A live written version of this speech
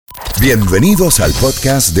Bienvenidos al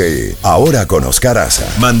podcast de Ahora con Oscar Haza.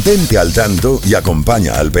 Mantente al tanto y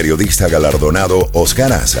acompaña al periodista galardonado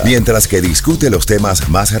Oscar Haza mientras que discute los temas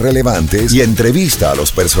más relevantes y entrevista a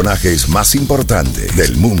los personajes más importantes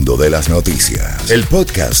del mundo de las noticias. El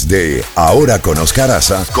podcast de Ahora con Oscar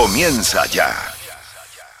Haza comienza ya.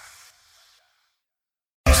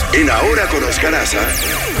 En Ahora con Oscar Haza,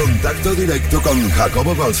 contacto directo con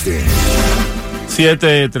Jacobo Goldstein.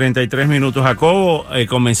 7:33 minutos, Jacobo.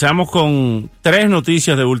 Comenzamos con 3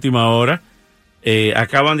 noticias de última hora.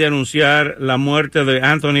 Acaban de anunciar la muerte de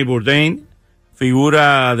Anthony Bourdain,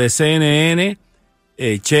 figura de CNN,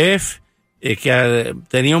 chef, que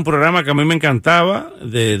tenía un programa que a mí me encantaba,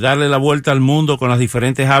 de darle la vuelta al mundo con los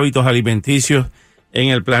diferentes hábitos alimenticios en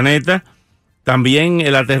el planeta. También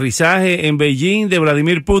el aterrizaje en Beijing de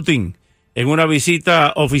Vladimir Putin en una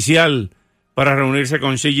visita oficial para reunirse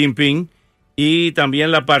con Xi Jinping. Y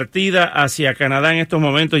también la partida hacia Canadá en estos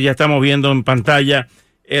momentos. Ya estamos viendo en pantalla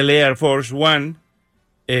el Air Force One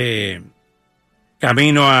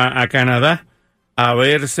camino a Canadá a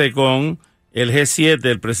verse con el G7,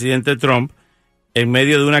 el presidente Trump, en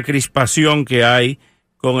medio de una crispación que hay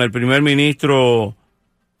con el primer ministro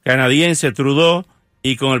canadiense Trudeau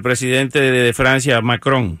y con el presidente de Francia,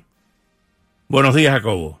 Macron. Buenos días,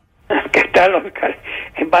 Jacobo. ¿Qué tal, Oscar?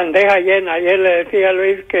 En bandeja llena. Ayer le decía a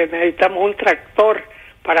Luis que necesitamos un tractor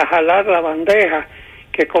para jalar la bandeja,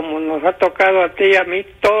 que como nos ha tocado a ti y a mí,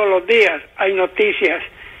 todos los días hay noticias,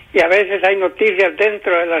 y a veces hay noticias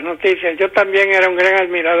dentro de las noticias. Yo también era un gran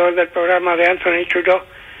admirador del programa de Anthony Trudeau.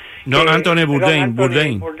 Anthony Bourdain.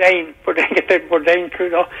 Bourdain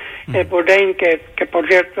Trudeau. Bourdain, que por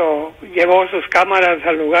cierto llevó sus cámaras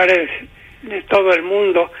a lugares de todo el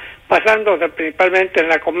mundo, basándose principalmente en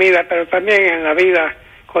la comida, pero también en la vida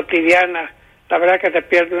cotidiana. La verdad que se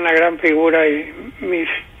pierde una gran figura. Y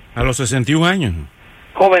a los 61 años.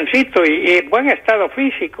 Jovencito y en buen estado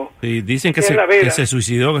físico. Y dicen que se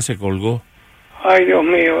suicidó, que se colgó. Ay, Dios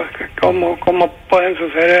mío, ¿cómo pueden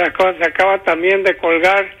suceder las cosas? Se acaba también de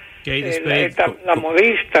colgar la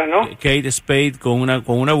modista, ¿no? Kate Spade con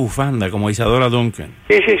una bufanda, como Isadora Duncan.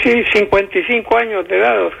 Sí, 55 años de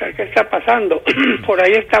edad, Oscar. ¿Qué está pasando? Por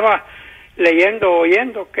ahí estaba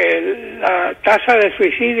oyendo que la tasa de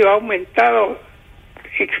suicidio ha aumentado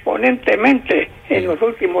exponentemente en los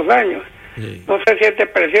últimos años. Sí. No sé si es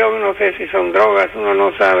depresión, no sé si son drogas, uno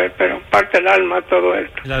no sabe, pero parte del alma todo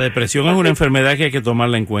esto. La depresión es una enfermedad que hay que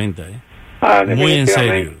tomarla en cuenta, muy en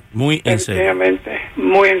serio, muy en serio.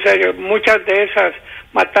 Muy en serio. Muchas de esas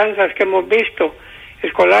matanzas que hemos visto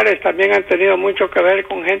escolares también han tenido mucho que ver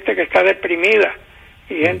con gente que está deprimida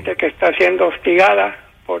y gente que está siendo hostigada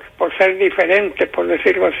por ser diferente, por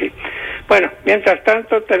decirlo así. Bueno, mientras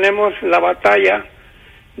tanto tenemos la batalla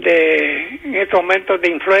en estos momentos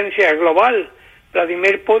de influencia global.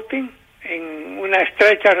 Vladimir Putin en una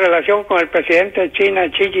estrecha relación con el presidente de China,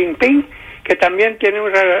 Xi Jinping, que también tiene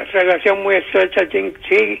una relación muy estrecha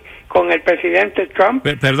con el presidente Trump.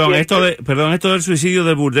 Perdón, esto del suicidio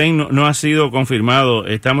de Bourdain no ha sido confirmado.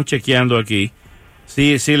 Estamos chequeando aquí.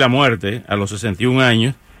 Sí, la muerte a los 61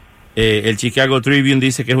 años. El Chicago Tribune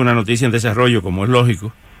dice que es una noticia en desarrollo, como es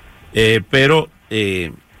lógico. Pero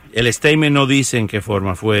el statement no dice en qué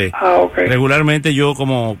forma fue. Okay. Regularmente yo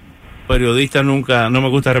como periodista no me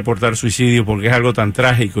gusta reportar suicidio porque es algo tan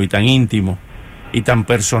trágico y tan íntimo y tan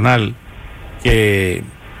personal que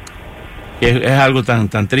es algo tan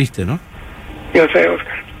triste, ¿no? Yo sé,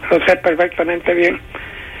 Oscar, lo sé perfectamente bien.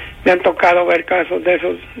 Me han tocado ver casos de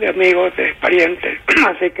esos, de amigos, de parientes,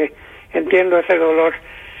 así que entiendo ese dolor.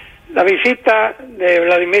 La visita de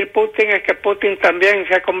Vladimir Putin es que Putin también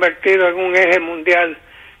se ha convertido en un eje mundial.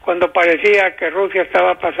 Cuando parecía que Rusia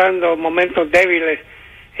estaba pasando momentos débiles,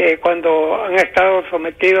 cuando han estado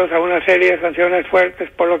sometidos a una serie de sanciones fuertes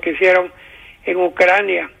por lo que hicieron en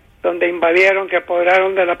Ucrania, donde invadieron, se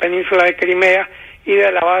apoderaron de la península de Crimea y de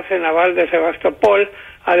la base naval de Sebastopol,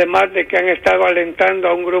 además de que han estado alentando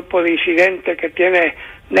a un grupo disidente que tiene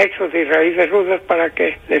nexos y raíces rusas para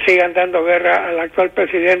que le sigan dando guerra al actual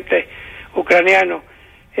presidente ucraniano.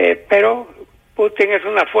 Pero Putin es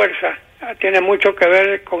una fuerza, tiene mucho que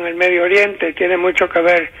ver con el Medio Oriente, tiene mucho que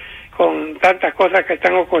ver con tantas cosas que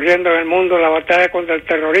están ocurriendo en el mundo, la batalla contra el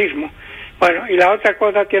terrorismo. Bueno, y la otra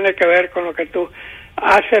cosa tiene que ver con lo que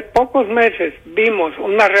hace pocos meses vimos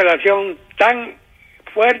una relación tan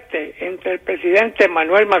fuerte entre el presidente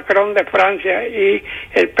Emmanuel Macron de Francia y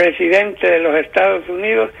el presidente de los Estados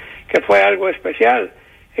Unidos, que fue algo especial.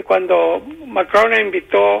 Y cuando Macron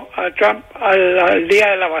invitó a Trump al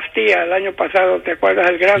Día de la Bastilla el año pasado, ¿te acuerdas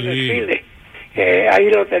del gran desfile? Ahí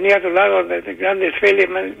lo tenía a su lado del gran desfile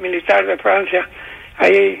militar de Francia,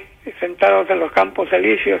 ahí sentados en los Campos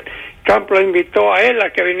Elíseos, Trump lo invitó a él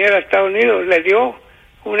a que viniera a Estados Unidos, le dio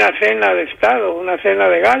una cena de Estado, una cena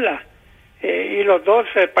de gala, y los dos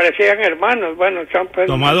se parecían hermanos. Bueno, Trump es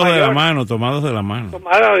tomados mayor, de la mano, tomados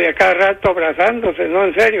de a cada rato abrazándose, no,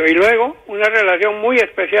 en serio. Y luego una relación muy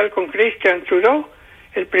especial con Christian Trudeau,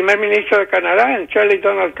 el primer ministro de Canadá, en Charlie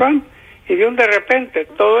Donald Trump, y de repente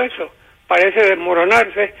todo eso parece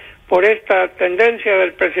desmoronarse por esta tendencia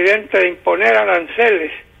del presidente de imponer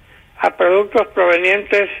aranceles a productos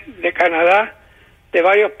provenientes de Canadá, de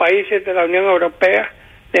varios países de la Unión Europea,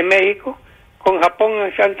 de México. Con Japón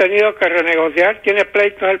se han tenido que renegociar, tiene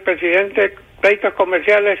pleitos el presidente, pleitos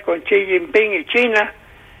comerciales con Xi Jinping y China,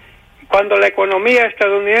 cuando la economía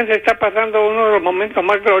estadounidense está pasando uno de los momentos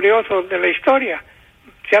más gloriosos de la historia.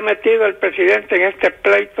 Se ha metido el presidente en este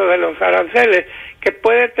pleito de los aranceles, que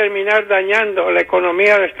puede terminar dañando la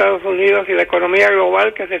economía de Estados Unidos y la economía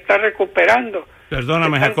global que se está recuperando.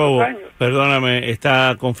 Perdóname, Jacobo, perdóname,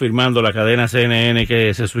 está confirmando la cadena CNN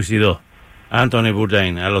que se suicidó Anthony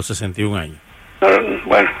Bourdain a los 61 años.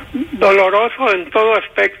 Bueno, doloroso en todo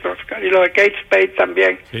aspecto, Oscar, y lo de Kate Spade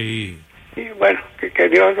también. Sí. Y bueno, que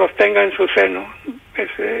Dios los tenga en su seno,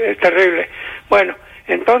 es terrible. Bueno,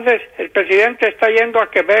 entonces el presidente está yendo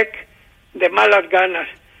a Quebec de malas ganas.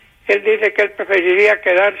 Él dice que él preferiría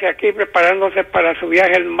quedarse aquí preparándose para su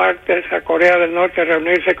viaje el martes a Corea del Norte a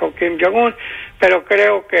reunirse con Kim Jong-un, pero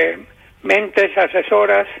creo que mentes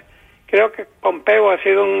asesoras, creo que Pompeo ha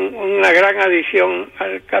sido una gran adición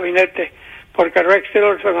al gabinete, porque Rex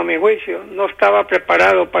Tillerson, a mi juicio, no estaba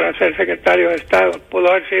preparado para ser secretario de Estado.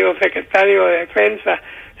 Pudo haber sido secretario de Defensa,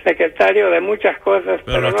 secretario de muchas cosas.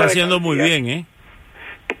 Pero lo está haciendo muy bien, ¿eh?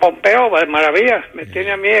 Pompeo, de maravilla, me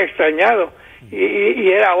tiene a mí extrañado.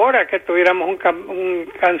 Y era hora que tuviéramos un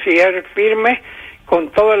canciller firme,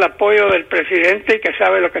 con todo el apoyo del presidente y que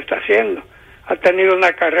sabe lo que está haciendo. Ha tenido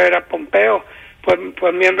una carrera Pompeo,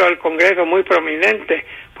 fue miembro del Congreso muy prominente,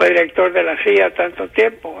 fue director de la CIA tanto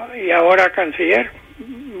tiempo y ahora canciller.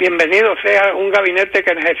 Bienvenido sea un gabinete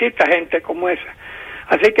que necesita gente como esa.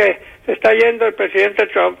 Así que se está yendo el presidente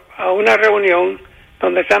Trump a una reunión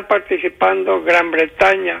donde están participando Gran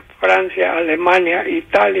Bretaña, Francia, Alemania,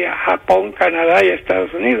 Italia, Japón, Canadá y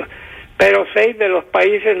Estados Unidos. Pero 6 de los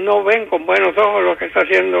países no ven con buenos ojos lo que está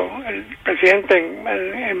haciendo el presidente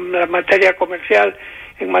en la materia comercial,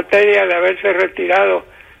 en materia de haberse retirado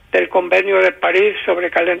del Convenio de París sobre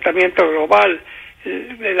calentamiento global,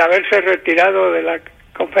 el haberse retirado de la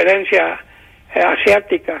conferencia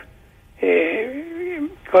asiática. El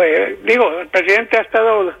presidente ha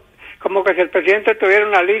estado como que si el presidente tuviera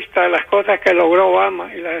una lista de las cosas que logró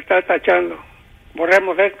Obama y las está tachando.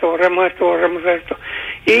 Borremos esto.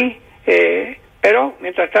 Pero,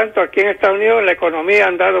 mientras tanto, aquí en Estados Unidos la economía ha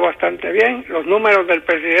andado bastante bien. Los números del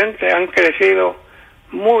presidente han crecido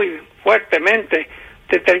muy fuertemente,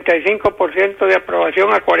 de 35% de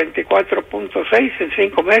aprobación a 44.6 en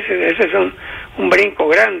 5 meses. Ese es un brinco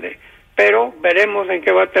grande. Pero veremos en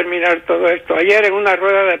qué va a terminar todo esto. Ayer, en una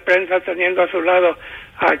rueda de prensa, teniendo a su lado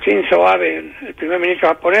a Shinzo Abe, el primer ministro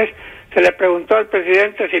japonés, se le preguntó al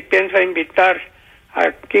presidente si piensa invitar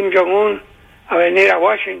a Kim Jong-un a venir a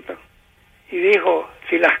Washington. Y dijo,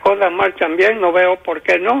 si las cosas marchan bien, no veo por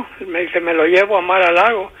qué no. Me dice, me lo llevo a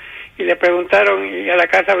Mar-a-Lago. Y le preguntaron, ¿y a la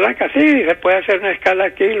Casa Blanca? Sí, se puede hacer una escala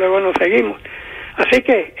aquí y luego nos seguimos. Así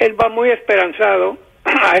que él va muy esperanzado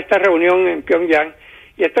a esta reunión en Pyongyang.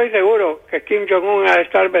 Y estoy seguro que Kim Jong-un ha de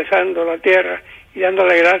estar besando la tierra y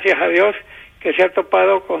dándole gracias a Dios que se ha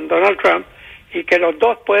topado con Donald Trump y que los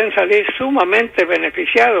dos pueden salir sumamente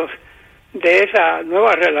beneficiados de esa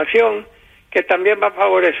nueva relación que también va a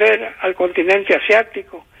favorecer al continente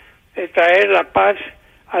asiático, traer la paz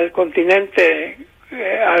al continente,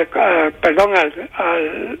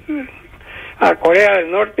 a Corea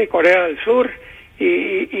del Norte y Corea del Sur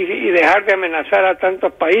y dejar de amenazar a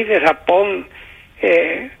tantos países, Japón,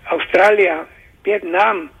 Australia,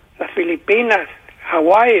 Vietnam, las Filipinas,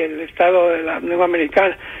 Hawái, el estado de la Unión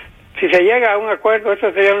Americana. Si se llega a un acuerdo,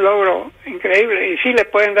 eso sería un logro increíble y sí le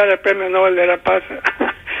pueden dar el premio Nobel de la Paz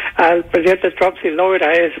al presidente Trump si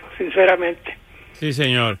logra eso, sinceramente. Sí,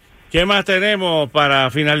 señor. ¿Qué más tenemos para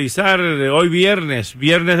finalizar hoy viernes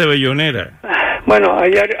de Bellonera? Bueno,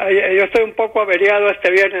 ayer yo estoy un poco averiado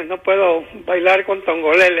este viernes, no puedo bailar con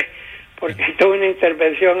tongolele porque tuve una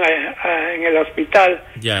intervención en el hospital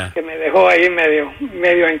que me dejó ahí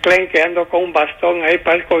medio enclenque, ando con un bastón ahí,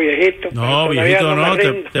 parezco viejito. No, viejito no,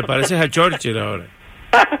 te pareces a Churchill ahora.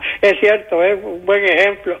 Es cierto, es un buen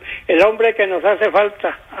ejemplo. El hombre que nos hace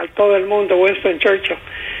falta a todo el mundo, Winston Churchill.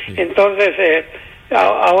 Sí. Entonces,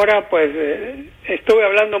 ahora pues estuve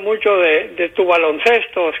hablando mucho de tu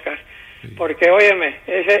baloncesto, Oscar, sí. Porque óyeme,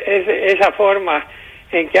 esa forma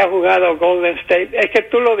en que ha jugado Golden State. Es que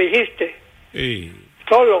tú lo dijiste. Sí.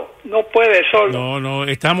 Solo, no puede solo. No,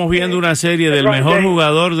 estamos viendo una serie del mejor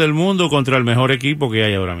jugador del mundo contra el mejor equipo que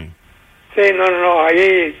hay ahora mismo. Sí, no,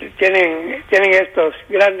 ahí tienen estos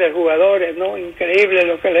grandes jugadores, ¿no? Increíble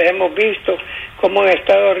lo que les hemos visto, cómo han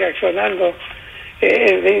estado reaccionando.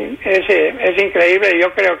 Es increíble.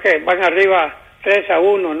 Yo creo que van arriba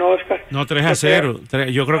 3-1, ¿no, Oscar? No,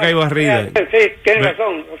 3-0. Yo creo que hay barrida. Sí, tienes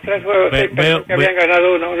razón. Los 3 juegos que habían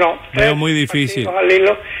ganado uno. No, veo muy difícil. Al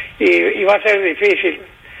hilo, y va a ser difícil.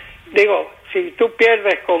 Digo, si tú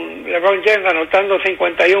pierdes con LeBron James anotando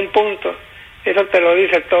 51 puntos, eso te lo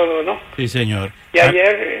dice todo, ¿no? Sí, señor. Y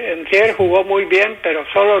ayer jugó muy bien, pero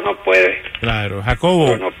solo no puede. Claro.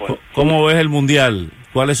 Jacobo, ¿cómo ves el Mundial?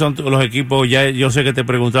 ¿Cuáles son los equipos? Ya yo sé que te he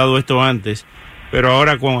preguntado esto antes, pero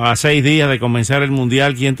ahora a 6 días de comenzar el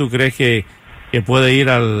Mundial, ¿quién tú crees que puede ir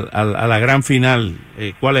a la gran final?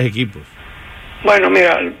 ¿Cuáles equipos? Bueno,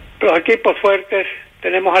 mira, los equipos fuertes,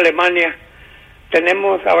 tenemos Alemania,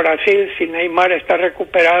 tenemos a Brasil, si Neymar está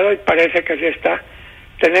recuperado, y parece que sí está.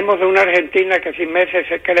 Tenemos una Argentina que si Messi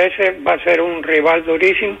se crece va a ser un rival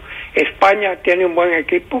durísimo. España tiene un buen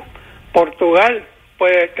equipo. Portugal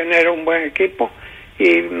puede tener un buen equipo.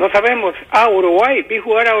 Y no sabemos. Uruguay. Vi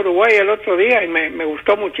jugar a Uruguay el otro día y me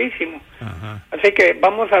gustó muchísimo. Ajá. Así que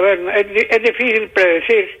vamos a ver. Es difícil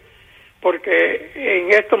predecir porque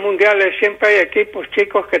en estos mundiales siempre hay equipos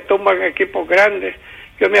chicos que tumban equipos grandes.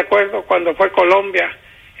 Yo me acuerdo cuando fue Colombia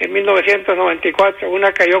en 1994,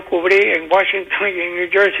 una que yo cubrí en Washington y en New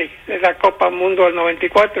Jersey, esa Copa Mundo del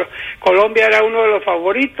 94. Colombia era uno de los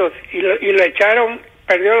favoritos y lo echaron,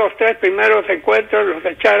 perdió los 3 primeros encuentros, los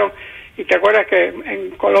echaron. Y te acuerdas que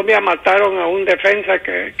en Colombia mataron a un defensa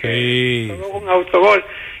que tuvo un autogol.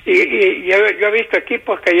 Y yo he visto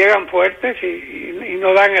equipos que llegan fuertes y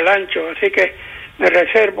no dan el ancho, así que me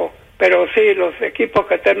reservo. Pero sí, los equipos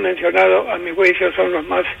que te he mencionado, a mi juicio, son los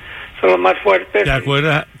más fuertes.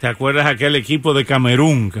 ¿Te acuerdas aquel equipo de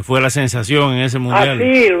Camerún que fue la sensación en ese mundial?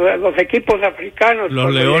 Sí, los equipos africanos.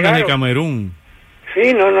 Los Leones de Camerún.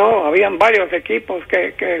 Sí, habían varios equipos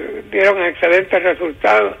que dieron excelentes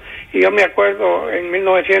resultados. Y yo me acuerdo en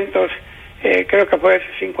 1900, creo que fue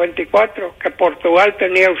 54, que Portugal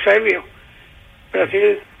tenía Eusebio.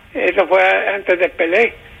 Brasil, eso fue antes de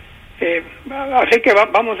Pelé. Así que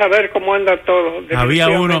vamos a ver cómo anda todo.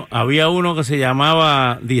 Había uno que se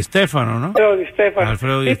llamaba Di Stéfano, ¿no? Alfredo Di Stéfano.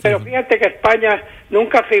 Pero fíjate que España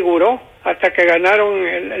nunca figuró hasta que ganaron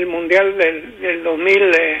el Mundial del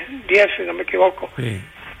 2010, si no me equivoco. Sí.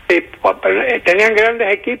 Tenían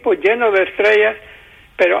grandes equipos llenos de estrellas,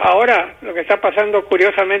 pero ahora lo que está pasando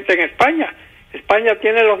curiosamente en España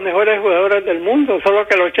tiene los mejores jugadores del mundo, solo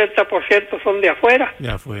que el 80% son de afuera. De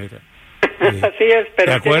afuera. Sí. Así es,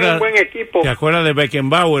 pero tiene un buen equipo. ¿Te acuerdas de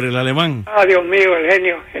Beckenbauer, el alemán? Dios mío, el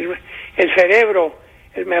genio, el cerebro,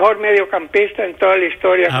 el mejor mediocampista en toda la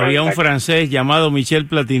historia. Había un francés llamado Michel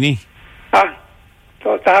Platini.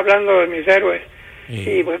 Tú estás hablando de mis héroes.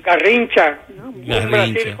 Y pues Garrincha, un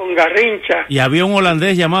Brasil con Garrincha. Y había un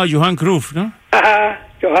holandés llamado Johan Cruyff, ¿no?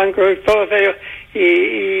 Johan Cruyff, todos ellos.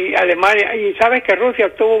 Y Alemania, y sabes que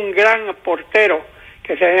Rusia tuvo un gran portero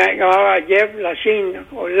que se llamaba Lev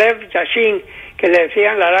Yashin, que le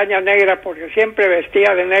decían la araña negra porque siempre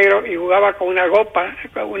vestía de negro y jugaba con una gorra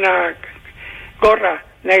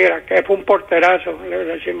negra, que fue un porterazo.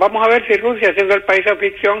 Vamos a ver si Rusia, siendo el país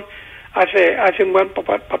anfitrión, hace un buen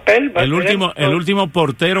papel. El último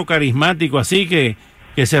portero carismático así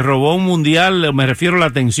que se robó un mundial, me refiero a la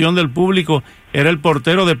atención del público, era el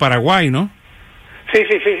portero de Paraguay, ¿no? Sí,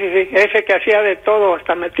 ese que hacía de todo,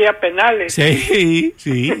 hasta metía penales. Sí.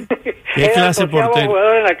 ¿Qué clase de portero?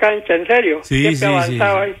 Jugador en la cancha, en serio. Sí.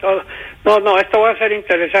 Avanzaba y todo. No, esto va a ser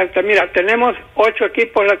interesante. Mira, tenemos 8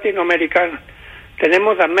 equipos latinoamericanos.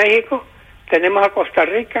 Tenemos a México, tenemos a Costa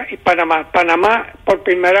Rica y Panamá. Panamá, por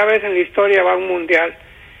primera vez en la historia, va a un mundial.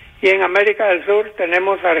 Y en América del Sur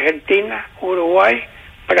tenemos a Argentina, Uruguay,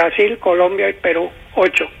 Brasil, Colombia y Perú.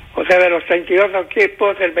 8. O sea, de los 32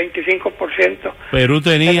 equipos, el 25%. Perú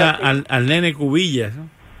tenía al nene Cubillas, ¿no?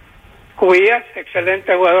 Cubillas,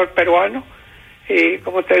 excelente jugador peruano. Y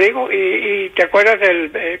como te digo, y te acuerdas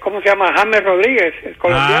del, ¿cómo se llama? James Rodríguez, el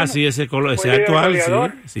colombiano. Sí, ese actual,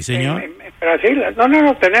 sí, señor. En Brasil.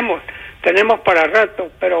 No, tenemos para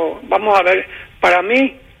rato, pero vamos a ver. Para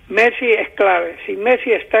mí, Messi es clave. Si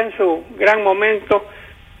Messi está en su gran momento,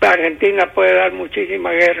 Argentina puede dar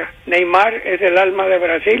muchísima guerra. Neymar es el alma de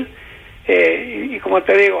Brasil, y como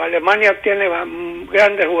te digo, Alemania tiene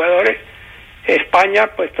grandes jugadores. España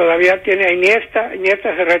pues todavía tiene a Iniesta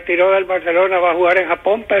se retiró del Barcelona, va a jugar en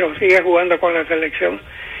Japón, pero sigue jugando con la selección.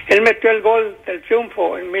 Él metió el gol del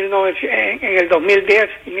triunfo en el 2010,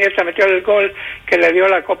 Iniesta metió el gol que le dio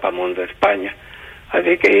la Copa Mundo a España.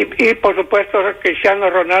 Así que, y por supuesto, Cristiano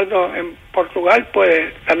Ronaldo en Portugal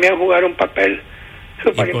puede también jugar un papel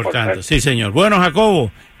súper importante. Sí, señor. Bueno,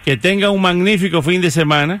 Jacobo, que tenga un magnífico fin de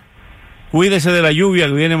semana. Cuídese de la lluvia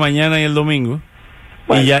que viene mañana y el domingo.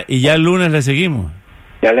 Bueno, y ya el lunes le seguimos.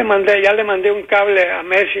 Ya le mandé un cable a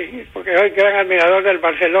Messi, porque soy gran admirador del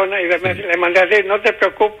Barcelona y de Messi. Le mandé a decir, no te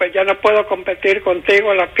preocupes, ya no puedo competir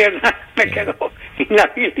contigo, la pierna me quedó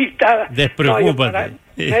inhabilitada. Despreocúpate.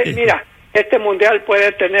 Mira, este mundial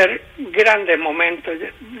puede tener grandes momentos.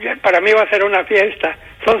 Para mí va a ser una fiesta.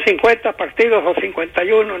 Son 50 partidos o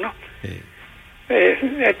 51, ¿no? Sí.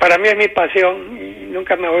 Para mí es mi pasión y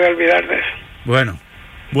nunca me voy a olvidar de eso. Bueno,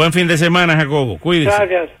 buen fin de semana, Jacobo. Cuídese.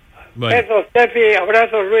 Gracias. Bueno. Besos, Steffi,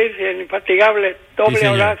 abrazos, Luis, y el infatigable doble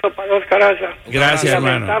abrazo para Oscar Haza. Gracias,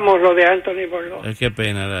 hermano. Lamentamos lo de Anthony Bourdain. Qué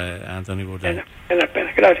pena, Anthony Bourdain.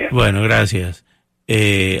 Pena. Gracias. Bueno, gracias.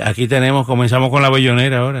 Aquí comenzamos con la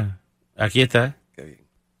bellonera ahora. Aquí está.